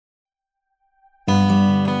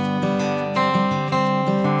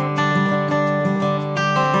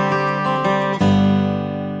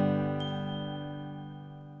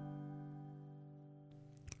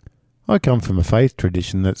I come from a faith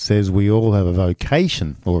tradition that says we all have a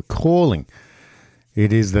vocation or a calling.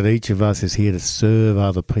 It is that each of us is here to serve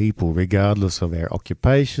other people, regardless of our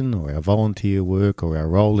occupation or our volunteer work or our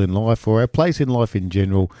role in life or our place in life in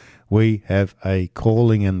general. We have a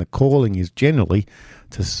calling, and the calling is generally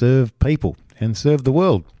to serve people and serve the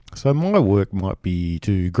world. So my work might be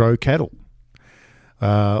to grow cattle,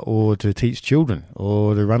 or to teach children,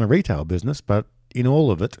 or to run a retail business, but in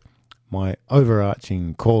all of it, my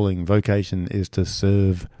overarching calling, vocation is to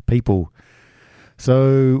serve people.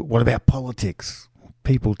 So what about politics?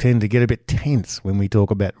 People tend to get a bit tense when we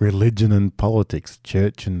talk about religion and politics,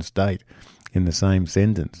 church and state, in the same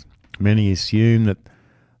sentence. Many assume that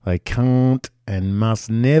they can't and must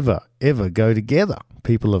never, ever go together.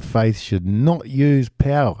 People of faith should not use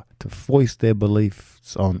power to foist their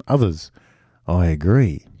beliefs on others. I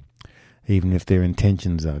agree. Even if their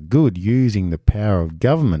intentions are good, using the power of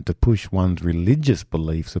government to push one's religious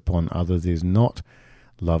beliefs upon others is not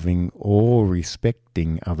loving or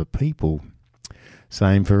respecting other people.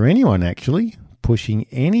 Same for anyone, actually, pushing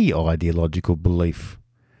any ideological belief,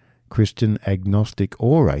 Christian, agnostic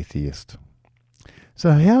or atheist.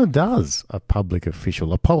 So how does a public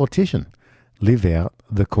official, a politician, live out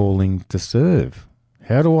the calling to serve?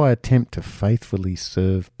 How do I attempt to faithfully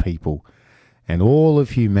serve people and all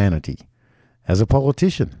of humanity as a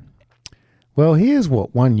politician? Well, here's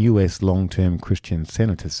what one US long-term Christian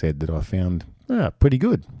senator said that I found pretty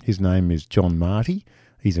good. His name is John Marty.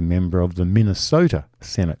 He's a member of the Minnesota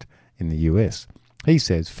Senate in the US. He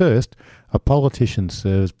says, first, a politician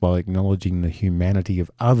serves by acknowledging the humanity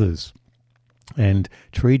of others and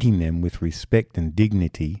treating them with respect and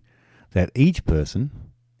dignity that each person,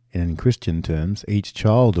 and in Christian terms, each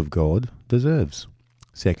child of God, deserves.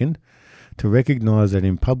 Second, to recognise that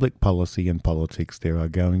in public policy and politics there are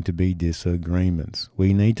going to be disagreements.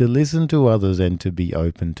 We need to listen to others and to be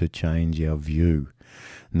open to change our view.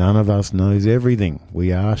 None of us knows everything.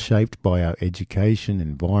 We are shaped by our education,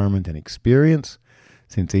 environment and experience.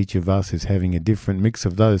 Since each of us is having a different mix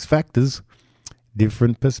of those factors,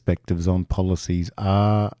 different perspectives on policies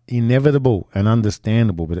are inevitable and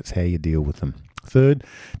understandable, but it's how you deal with them. Third,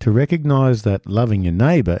 to recognise that loving your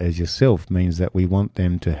neighbour as yourself means that we want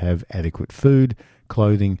them to have adequate food,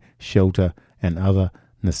 clothing, shelter and other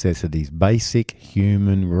necessities, basic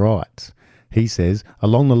human rights. He says,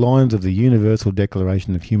 along the lines of the Universal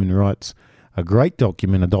Declaration of Human Rights, a great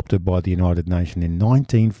document adopted by the United Nations in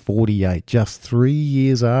 1948, just 3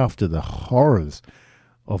 years after the horrors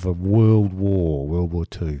of a World War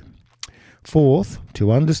II. Fourth,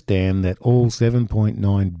 to understand that all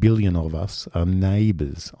 7.9 billion of us are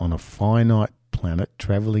neighbours on a finite planet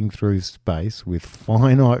travelling through space with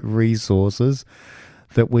finite resources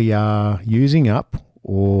that we are using up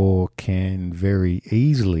or can very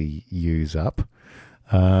easily use up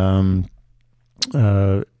at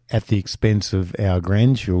the expense of our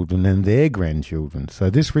grandchildren and their grandchildren. So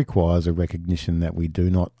this requires a recognition that we do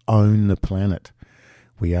not own the planet.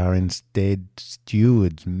 We are instead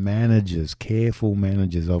stewards, managers, careful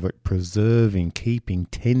managers of it, preserving, keeping,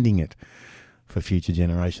 tending it for future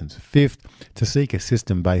generations. Fifth, to seek a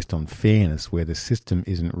system based on fairness where the system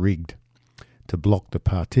isn't rigged, to block the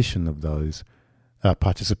participation of those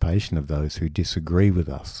who disagree with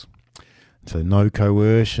us. So no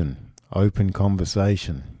coercion, open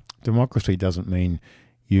conversation. Democracy doesn't mean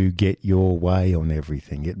you get your way on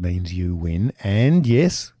everything. It means you win and,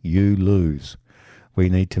 yes, you lose. We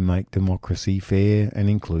need to make democracy fair and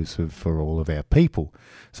inclusive for all of our people.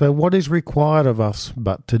 So what is required of us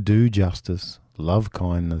but to do justice, love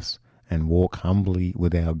kindness, and walk humbly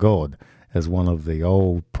with our God, as one of the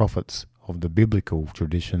old prophets of the biblical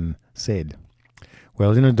tradition said?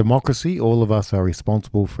 Well, in a democracy, all of us are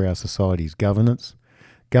responsible for our society's governance.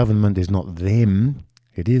 Government is not them,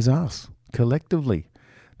 it is us, collectively.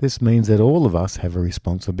 This means that all of us have a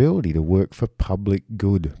responsibility to work for public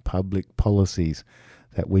good, public policies,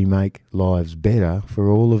 that we make lives better for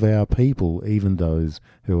all of our people, even those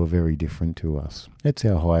who are very different to us. It's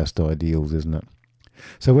our highest ideals, isn't it?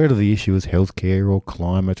 So whether the issue is healthcare or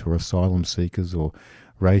climate or asylum seekers or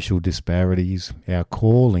racial disparities, our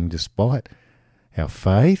calling, despite our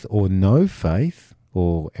faith or no faith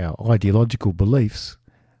or our ideological beliefs,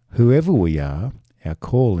 whoever we are, our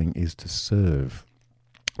calling is to serve.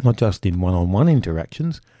 Not just in one-on-one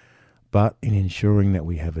interactions, but in ensuring that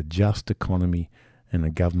we have a just economy and a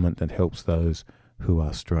government that helps those who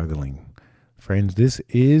are struggling. Friends, this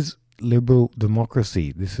is liberal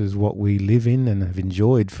democracy. This is what we live in and have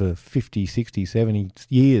enjoyed for 50, 60, 70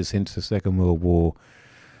 years since the Second World War.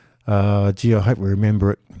 I hope we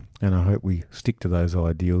remember it, and I hope we stick to those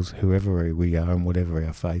ideals, whoever we are and whatever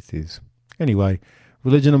our faith is. Anyway,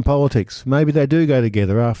 religion and politics, maybe they do go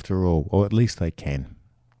together after all, or at least they can.